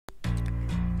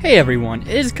Hey everyone,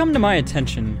 it has come to my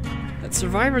attention that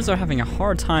survivors are having a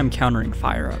hard time countering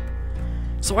fire up.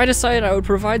 So I decided I would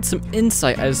provide some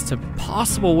insight as to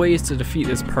possible ways to defeat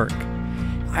this perk.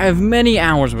 I have many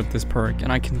hours with this perk,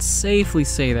 and I can safely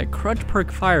say that crutch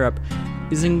perk fire up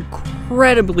is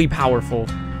incredibly powerful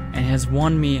and has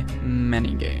won me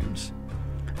many games.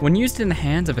 When used in the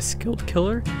hands of a skilled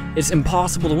killer, it's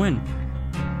impossible to win.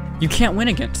 You can't win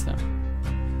against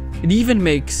them. It even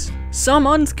makes some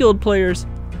unskilled players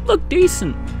look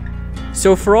decent.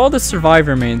 So for all the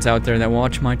survivor mains out there that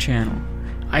watch my channel,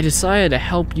 I decided to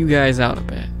help you guys out a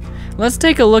bit. Let's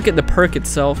take a look at the perk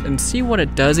itself and see what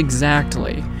it does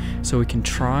exactly, so we can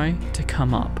try to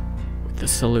come up with the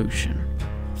solution.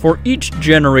 For each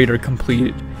generator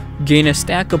completed, gain a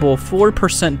stackable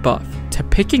 4% buff to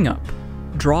picking up,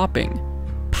 dropping,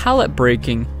 pallet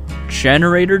breaking,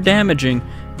 generator damaging,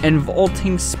 and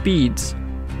vaulting speeds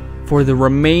for the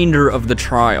remainder of the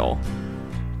trial.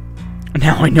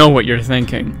 Now I know what you're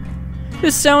thinking.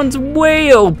 This sounds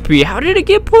way OP. How did it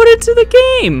get put into the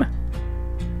game?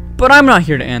 But I'm not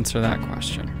here to answer that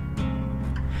question.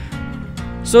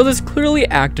 So this clearly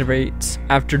activates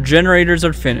after generators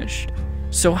are finished.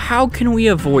 So how can we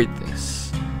avoid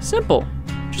this? Simple.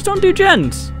 Just don't do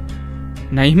gens.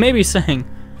 Now you may be saying,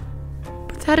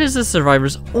 but that is the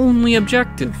survivor's only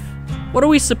objective. What are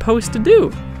we supposed to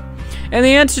do? And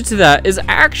the answer to that is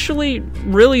actually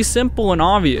really simple and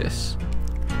obvious.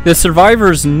 The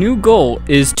survivor's new goal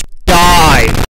is